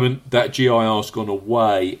the moment, that GIR's gone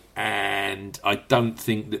away, and I don't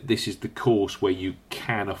think that this is the course where you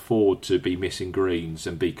can afford to be missing greens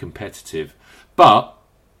and be competitive. But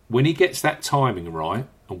when he gets that timing right,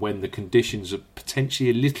 and when the conditions are potentially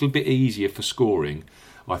a little bit easier for scoring,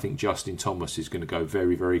 I think Justin Thomas is going to go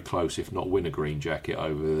very, very close, if not win a green jacket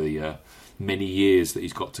over the many years that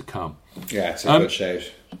he's got to come. Yeah, it's a good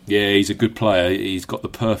shout. Yeah, he's a good player. He's got the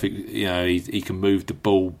perfect, he can move the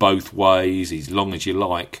ball both ways. He's long as you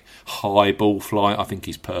like. High ball flight, I think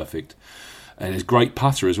he's perfect. And he's a great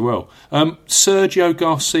putter as well. Sergio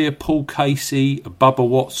Garcia, Paul Casey, Bubba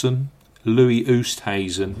Watson, Louis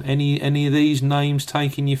Oosthuizen. Any of these names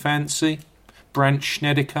taking your fancy? Brandt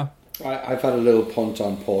Snedeker? I've had a little punt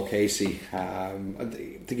on Paul Casey. I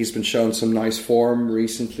think he's been showing some nice form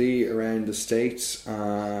recently around the States,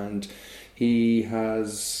 and he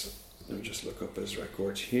has, let me just look up his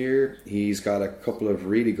records here. He's got a couple of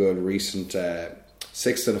really good recent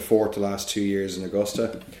 6th and a 4th the last 2 years in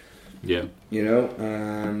Augusta. Yeah.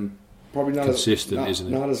 Probably not consistent, isn't it?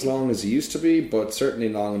 Not as long as he used to be, but certainly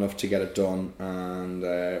long enough to get it done. And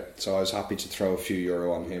so I was happy to throw a few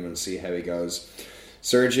euro on him and see how he goes.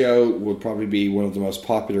 Sergio would probably be one of the most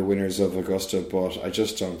popular winners of Augusta, but I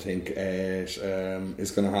just don't think it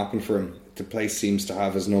is going to happen for him. The place seems to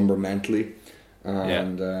have his number mentally,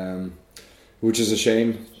 and which is a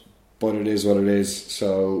shame, but it is what it is,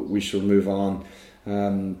 so we shall move on.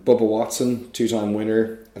 Bubba Watson, 2-time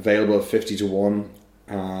winner, available at 50 to 1.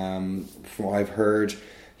 From what I've heard,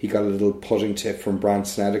 he got a little putting tip from Brandt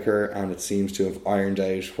Snedeker, and it seems to have ironed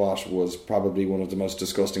out what was probably one of the most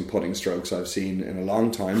disgusting putting strokes I've seen in a long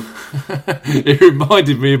time. It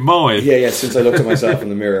reminded me of mine. Yeah, since I looked at myself in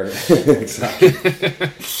the mirror. Exactly.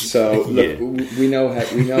 So look, we know how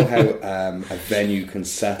a venue can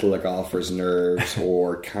settle a golfer's nerves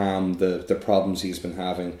or calm the problems he's been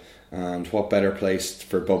having. And what better place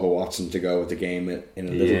for Bubba Watson to go with the game in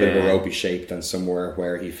a little bit of a ropey shape than somewhere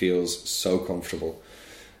where he feels so comfortable.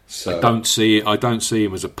 So I don't see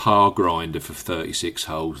him as a par grinder for 36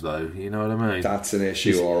 holes, though. You know what I mean? that's an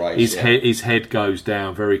issue, all right. His head goes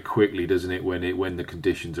down very quickly, doesn't it? When the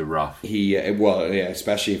conditions are rough.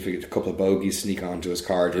 Especially if a couple of bogeys sneak onto his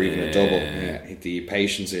card or even a double. Yeah, the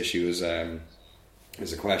patience issue is a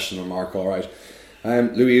question mark, all right.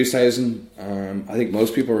 Louis Oosthuizen, I think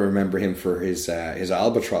most people remember him for his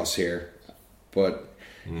albatross here, but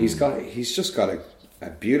he's just got a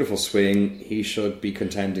beautiful swing. He should be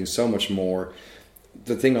contending so much more.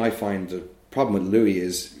 The thing I find the problem with Louis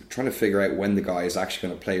is trying to figure out when the guy is actually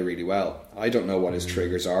going to play really well. I don't know what his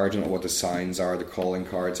triggers are. I don't know what the signs are, the calling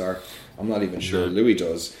cards are. I'm not even sure Louis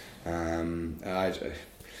does. I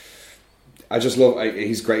just love.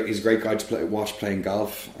 He's great. He's a great guy to watch playing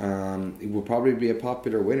golf. He will probably be a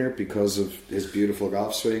popular winner because of his beautiful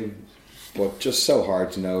golf swing. But just so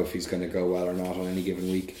hard to know if he's going to go well or not on any given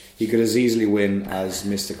week. He could as easily win as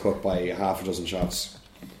miss the cut by half a dozen shots.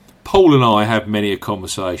 Paul and I have many a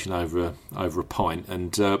conversation over a pint,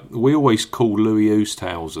 and we always call Louis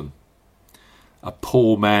Oosthuizen a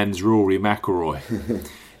poor man's Rory McIlroy.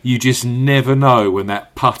 You just never know when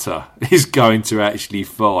that putter is going to actually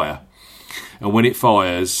fire. And when it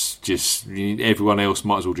fires, just everyone else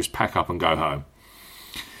might as well just pack up and go home.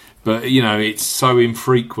 But, it's so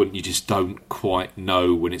infrequent, you just don't quite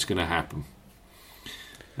know when it's going to happen.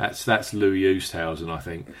 That's Louis Oosthuizen, I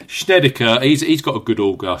think. Snedeker, he's got a good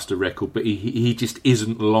Augusta record, but he just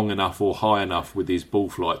isn't long enough or high enough with his ball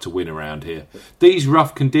flight to win around here. These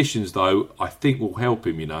rough conditions, though, I think will help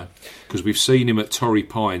him, because we've seen him at Torrey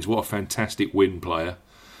Pines. What a fantastic wind player.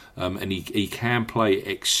 And he can play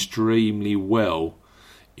extremely well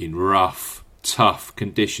in rough, tough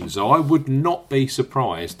conditions. So I would not be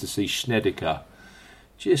surprised to see Snedeker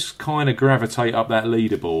just kind of gravitate up that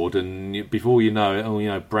leaderboard, and before you know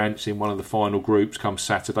it, Brandt's in one of the final groups come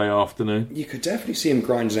Saturday afternoon. You could definitely see him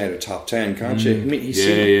grinding out a top 10, can't you? I mean,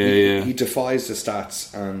 he defies the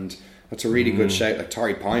stats, and that's a really good shout. Like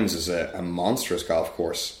Torrey Pines is a monstrous golf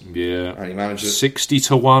course. Yeah, and he manages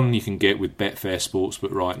 60-1 you can get with Betfair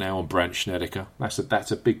Sportsbook right now on Brandt Snedeker.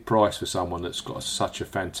 That's a big price for someone that's got such a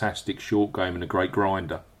fantastic short game and a great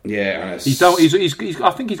grinder. Yeah, and I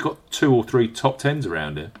think he's got 2 or 3 top 10s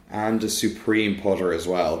around here, and a supreme putter as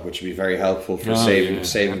well, which would be very helpful for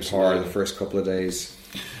saving par the first couple of days.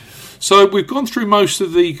 So we've gone through most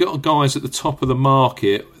of the guys at the top of the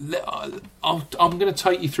market. I'm going to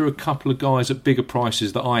take you through a couple of guys at bigger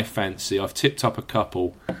prices that I fancy. I've tipped up a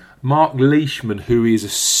couple. Mark Leishman, who is a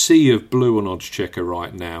sea of blue on odds checker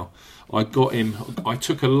right now. I got him. I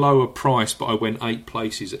took a lower price, but I went 8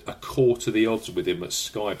 places at a quarter the odds with him at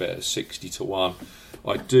Sky Bet at 60-1.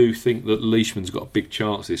 I do think that Leishman's got a big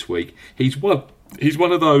chance this week. He's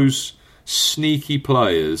one of those sneaky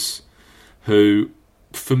players who,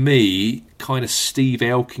 for me, kind of Steve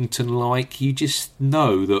Elkington-like. You just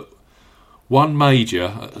know that one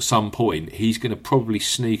major at some point he's going to probably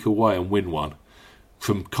sneak away and win one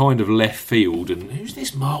from kind of left field. And who's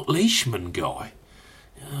this Mark Leishman guy?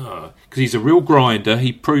 Because he's a real grinder.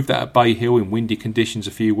 He proved that at Bay Hill in windy conditions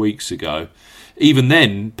a few weeks ago. Even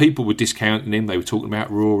then, people were discounting him. They were talking about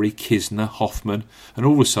Rory, Kisner, Hoffman, and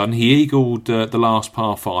all of a sudden he eagled the last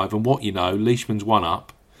par 5. And what you know, Leishman's one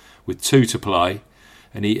up with 2 to play,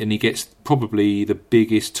 and he gets probably the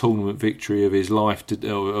biggest tournament victory of his life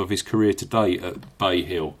of his career to date at Bay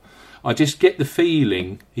Hill. I just get the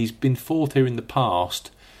feeling he's been 4th here in the past.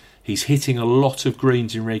 He's hitting a lot of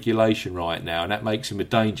greens in regulation right now, and that makes him a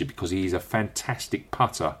danger because he's a fantastic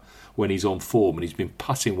putter when he's on form, and he's been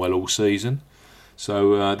putting well all season.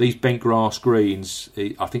 So these bent grass greens,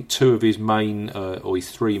 I think 2 of his main or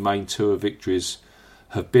his 3 main tour victories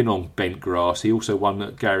have been on bent grass. He also won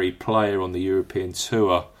at Gary Player on the European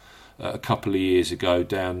Tour a couple of years ago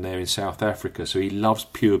down there in South Africa. So he loves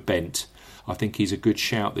pure bent. I think he's a good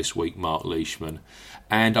shout this week, Mark Leishman.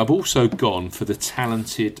 And I've also gone for the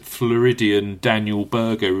talented Floridian Daniel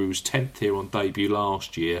Berger, who was 10th here on debut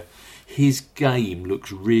last year. His game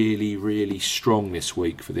looks really, really strong this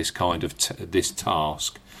week for this kind of this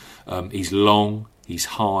task. He's long, he's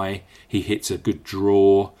high, he hits a good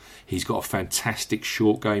draw. He's got a fantastic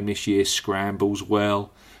short game this year, scrambles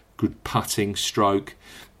well, good putting stroke.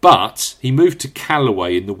 But he moved to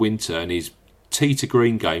Callaway in the winter, and his tee to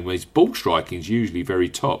green game, where his ball striking is usually very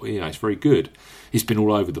top, it's very good. He's been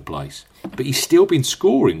all over the place, but he's still been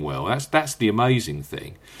scoring well. That's the amazing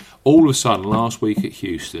thing. All of a sudden, last week at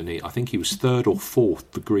Houston, I think he was 3rd or 4th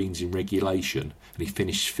for greens in regulation, and he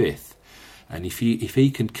finished 5th. And if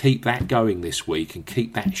he can keep that going this week and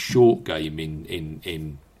keep that short game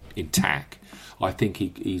in in tack. I think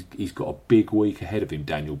he's got a big week ahead of him,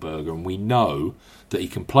 Daniel Berger, and we know that he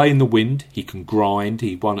can play in the wind, he can grind.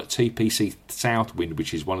 He won at TPC Southwind,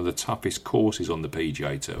 which is one of the toughest courses on the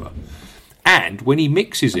PGA Tour. And when he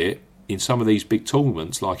mixes it in some of these big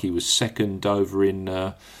tournaments, like he was second over in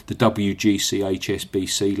the WGC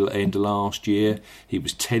HSBC end of last year, he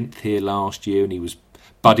was 10th here last year, and he was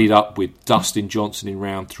buddied up with Dustin Johnson in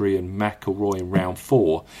round 3 and McIlroy in round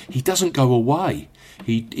 4. He doesn't go away.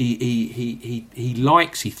 He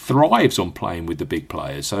thrives on playing with the big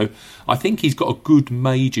players. So I think he's got a good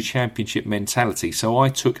major championship mentality. So I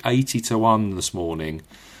took 80-1 this morning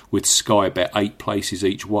with Sky Bet, 8 places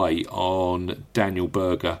each way on Daniel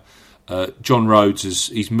Berger. John Rhodes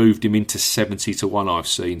he's moved him into 70-1 I've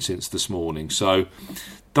seen since this morning. So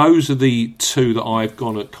those are the two that I've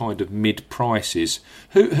gone at kind of mid prices.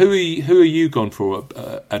 Who are you gone for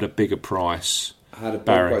at a bigger price? I had a big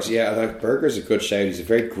price. Yeah, I think Berger's a good shout. He's a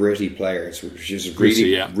very gritty player, which is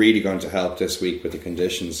really going to help this week with the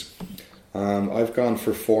conditions. I've gone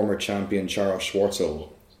for former champion Charles Schwartzel,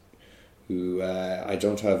 who I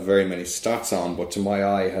don't have very many stats on, but to my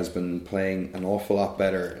eye has been playing an awful lot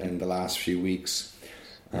better in the last few weeks.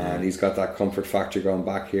 And he's got that comfort factor going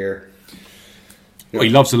back here. Well, he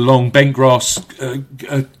loves a long bent grass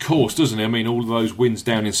course, doesn't he? I mean, all of those wins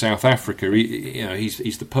down in South Africa,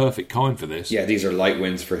 he's the perfect kind for this. Yeah, these are light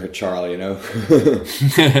wins for Charlie, I'll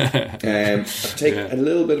take a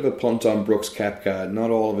little bit of a punt on Brooks Koepka.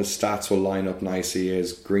 Not all of his stats will line up nicely.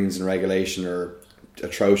 His greens and regulation are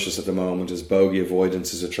atrocious at the moment. His bogey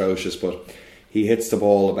avoidance is atrocious, but he hits the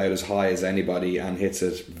ball about as high as anybody and hits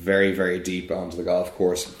it very, very deep onto the golf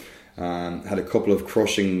course. Had a couple of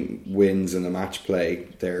crushing wins in the match play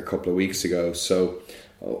there a couple of weeks ago. So,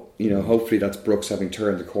 hopefully that's Brooks having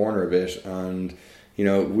turned the corner a bit. And,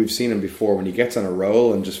 we've seen him before when he gets on a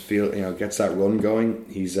roll and just gets that run going.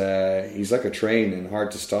 He's like a train and hard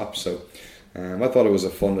to stop. So, I thought it was a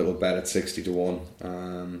fun little bet at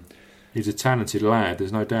 60-1. He's a talented lad.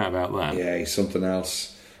 There's no doubt about that. Yeah, he's something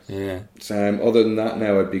else. Yeah. So, other than that,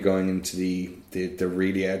 now I'd be going into the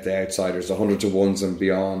really the outsiders, the 100-1s and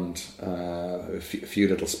beyond. A few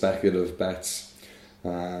little speculative bets.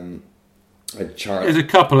 There's a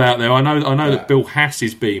couple out there. I know that Bill Hass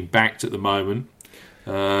is being backed at the moment.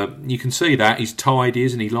 You can see that he's tidy,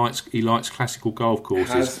 isn't he? He likes classical golf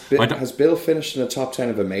courses. Has Bill finished in the top 10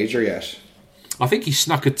 of a major yet? I think he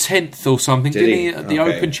snuck a 10th or something, didn't he, at the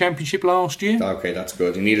Open Championship last year? Okay, that's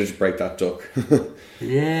good. He needed to break that duck.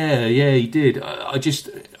 Yeah, he did. I just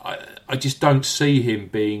don't see him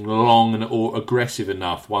being long or aggressive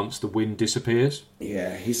enough once the wind disappears.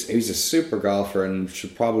 Yeah, he's a super golfer and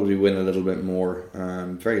should probably win a little bit more.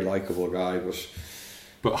 Very likeable guy,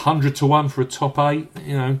 but 100-1 for a top 8,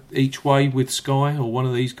 each way with Sky or one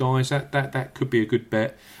of these guys, that could be a good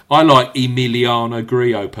bet. I like Emiliano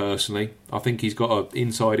Grillo personally. I think he's got an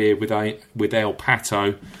inside ear with El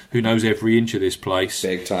Pato, who knows every inch of this place.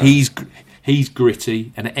 Big time. He's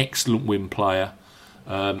gritty, an excellent win player.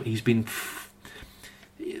 He's been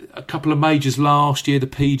a couple of majors last year, the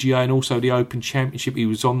PGA and also the Open Championship. He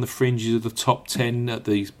was on the fringes of the top 10 at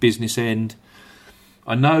the business end.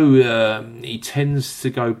 I know he tends to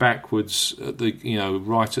go backwards at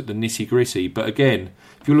right at the nitty gritty, but again,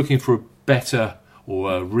 if you're looking for a better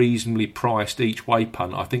or a reasonably priced each way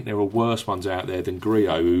punt, I think there are worse ones out there than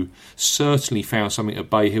Grillo, who certainly found something at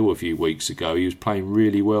Bay Hill a few weeks ago. He was playing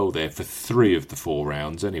really well there for 3 of the 4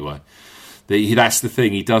 rounds anyway. That's the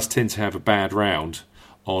thing, he does tend to have a bad round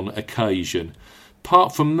on occasion.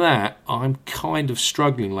 Apart from that, I'm kind of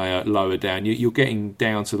struggling lower down. You're getting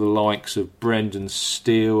down to the likes of Brendan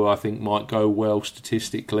Steele, I think might go well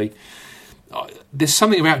statistically. There's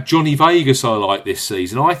something about Johnny Vegas I like this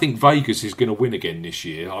season. I think Vegas is going to win again this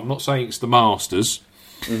year. I'm not saying it's the Masters,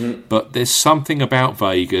 but there's something about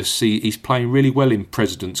Vegas. He's playing really well in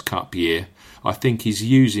President's Cup year. I think he's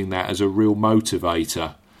using that as a real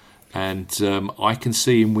motivator. And I can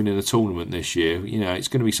see him winning a tournament this year. It's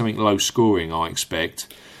going to be something low scoring, I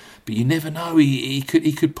expect. But you never know. He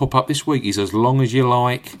could pop up this week. He's as long as you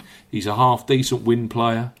like. He's a half decent win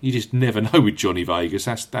player. You just never know with Johnny Vegas.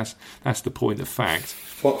 That's the point of fact.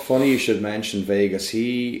 Funny you should mention Vegas.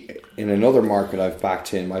 He, in another market I've backed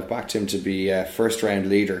him. I've backed him to be a first round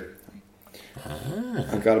leader.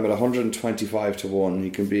 I've got him at 125-1.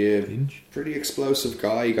 He can be a pretty explosive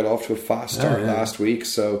guy. He got off to a fast start last week,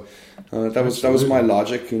 so that was my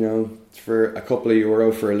logic. For a couple of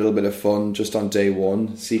euro for a little bit of fun just on day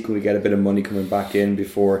one. See, can we get a bit of money coming back in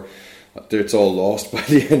before it's all lost by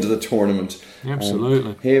the end of the tournament?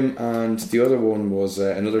 Absolutely. Him and the other one was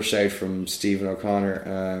another shout from Stephen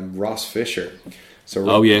O'Connor, Ross Fisher. So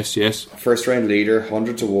oh yes. First round leader,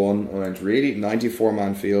 100 to 1, and really 94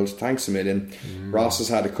 man field. Thanks a million. Ross has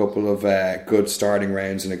had a couple of good starting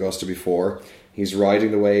rounds in Augusta before. He's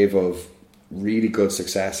riding the wave of really good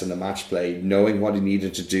success in the match play, knowing what he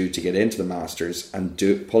needed to do to get into the Masters and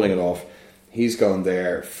pulling it off. He's going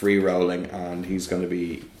there free rolling, and he's going to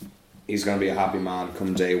be a happy man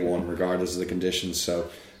come day one, regardless of the conditions. So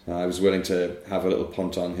I was willing to have a little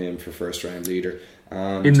punt on him for first round leader.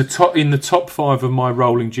 In the top 5 of my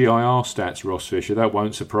rolling GIR stats, Ross Fisher, that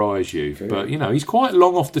won't surprise you. Okay. But he's quite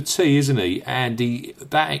long off the tee, isn't he? And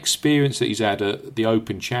that experience that he's had at the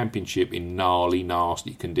Open Championship in gnarly,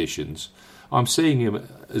 nasty conditions, I'm seeing him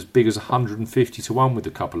as big as 150 to 1 with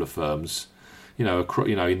a couple of firms. In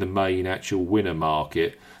the main actual winner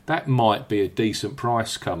market. That might be a decent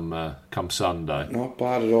price come Sunday. Not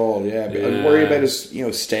bad at all, yeah. But I'd worry about his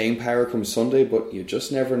staying power come Sunday, but you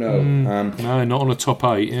just never know. No, not on a top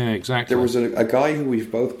 8, yeah, exactly. There was a guy who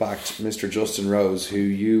we've both backed, Mr. Justin Rose, who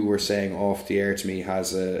you were saying off the air to me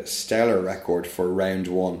has a stellar record for round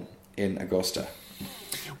 1 in Augusta.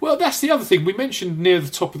 Well, that's the other thing. We mentioned near the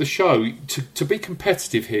top of the show, to be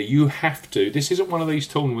competitive here, you have to. This isn't one of these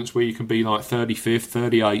tournaments where you can be like 35th,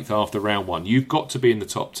 38th after round 1. You've got to be in the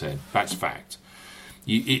top 10. That's fact.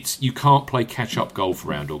 You can't play catch-up golf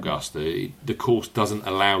around Augusta. The course doesn't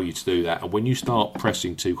allow you to do that. And when you start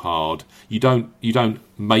pressing too hard, you don't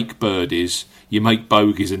make birdies, you make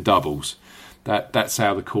bogeys and doubles. That's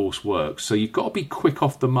how the course works. So you've got to be quick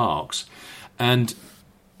off the marks. And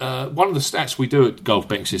one of the stats we do at Golf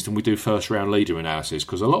Betting System, we do first round leader analysis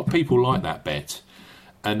because a lot of people like that bet.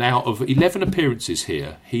 And out of 11 appearances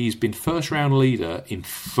here, he's been first round leader in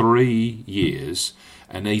 3 years,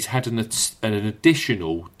 and he's had an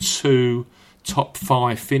additional 2 top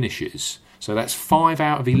 5 finishes. So that's 5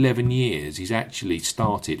 out of 11 years. He's actually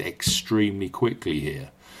started extremely quickly here.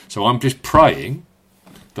 So I'm just praying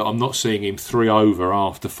that I'm not seeing him 3 over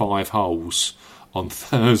after 5 holes on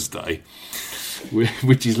Thursday,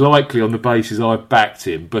 which is likely on the basis I've backed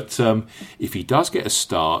him. But if he does get a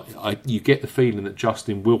start, you get the feeling that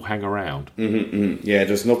Justin will hang around. Yeah,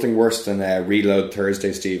 there's nothing worse than reload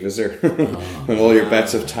Thursday, Steve, is there? When all your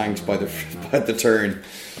bets have tanked by the turn.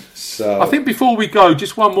 So I think before we go,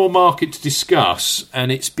 just one more market to discuss,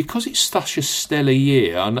 and it's because it's such a stellar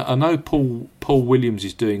year. I know Paul Williams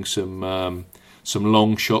is doing some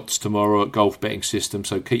long shots tomorrow at Golf Betting System,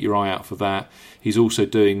 so keep your eye out for that. He's also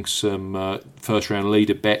doing some first round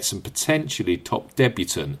leader bets and potentially top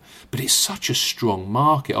debutant. But it's such a strong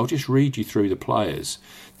market. I'll just read you through the players.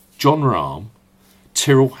 Jon Rahm,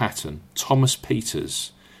 Tyrrell Hatton, Thomas Pieters,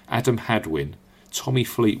 Adam Hadwin, Tommy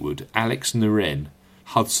Fleetwood, Alex Noren,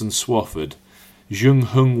 Hudson Swafford, Jung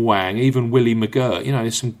Hung Wang, even Willie McGirt.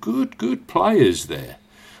 There's some good players there.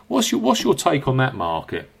 What's your take on that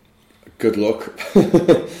market? Good luck.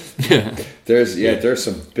 There's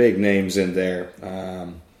some big names in there.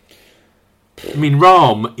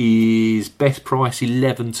 Rahm is best price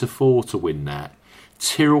 11-4 to win that.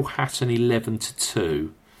 Tyrrell Hatton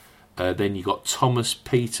 11-2. Then you got Thomas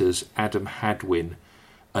Pieters, Adam Hadwin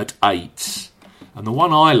at 8, and the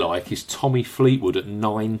one I like is Tommy Fleetwood at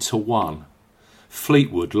 9-1.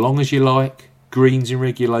 Fleetwood, long as you like, greens in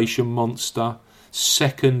regulation monster.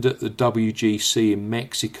 Second at the WGC in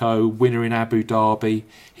Mexico, winner in Abu Dhabi.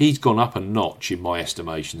 He's gone up a notch in my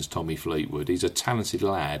estimations, Tommy Fleetwood. He's a talented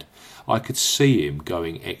lad. I could see him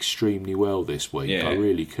going extremely well this week. Yeah. I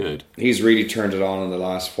really could. He's really turned it on in the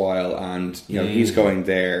last while, and he's going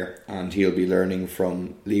there, and he'll be learning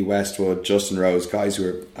from Lee Westwood, Justin Rose, guys who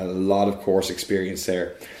have a lot of course experience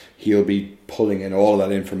there. He'll be pulling in all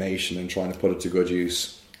that information and trying to put it to good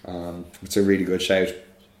use. It's a really good shout.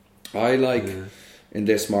 I like in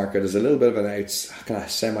this market there's a little bit of an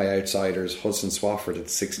semi-outsiders. Hudson Swafford at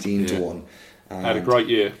 16-1. Had a great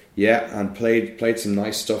year. Yeah, and played some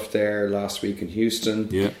nice stuff there last week in Houston.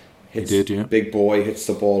 Yeah, he did. Yeah, big boy, hits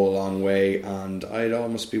the ball a long way, and I'd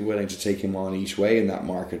almost be willing to take him on each way in that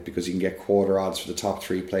market because you can get quarter odds for the top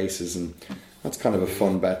 3 places, and that's kind of a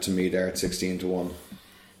fun bet to me there at 16-1.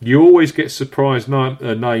 You always get surprise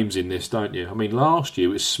names in this, don't you? Last year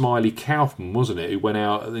it was Smiley Kaufman, wasn't it, who went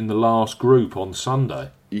out in the last group on Sunday?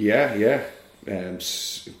 Yeah.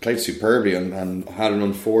 Played superbly and had an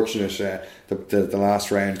unfortunate... the last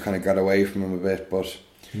round kind of got away from him a bit, but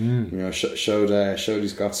showed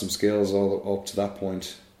he's got some skills all up to that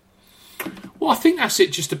point. Well, I think that's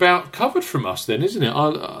it just about covered from us then, isn't it?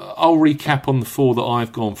 I'll recap on the 4 that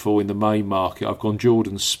I've gone for in the main market. I've gone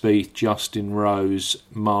Jordan Spieth, Justin Rose,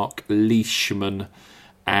 Mark Leishman,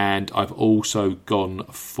 and I've also gone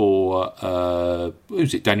for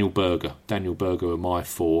Daniel Berger. Daniel Berger are my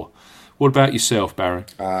 4. What about yourself, Barry?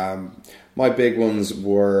 My big ones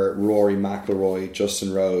were Rory McIlroy,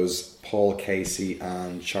 Justin Rose, Paul Casey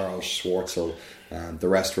and Charles Schwartzel. The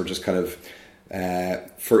rest were just kind of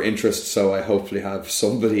for interest, so I hopefully have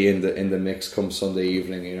somebody in the mix come Sunday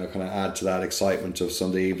evening, kind of add to that excitement of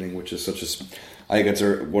Sunday evening, which is I think it's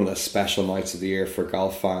one of the special nights of the year for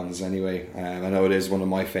golf fans anyway. I know it is one of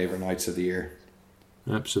my favourite nights of the year.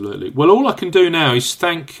 Absolutely. Well, all I can do now is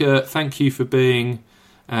thank you for being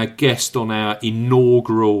our guest on our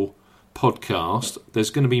inaugural podcast. There's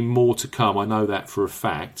going to be more to come, I know that for a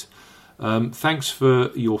fact. Thanks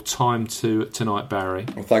for your time tonight, Barry.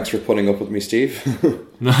 Well, thanks for putting up with me, Steve.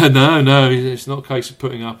 No, it's not a case of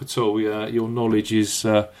putting up at all. Your knowledge is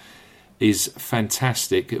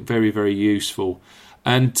fantastic, very, very useful.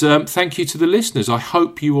 And thank you to the listeners. I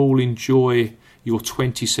hope you all enjoy your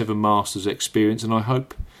 27 Masters experience, and I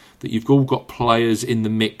hope that you've all got players in the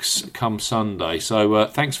mix come Sunday. So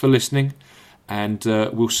thanks for listening, and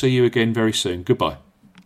we'll see you again very soon. Goodbye.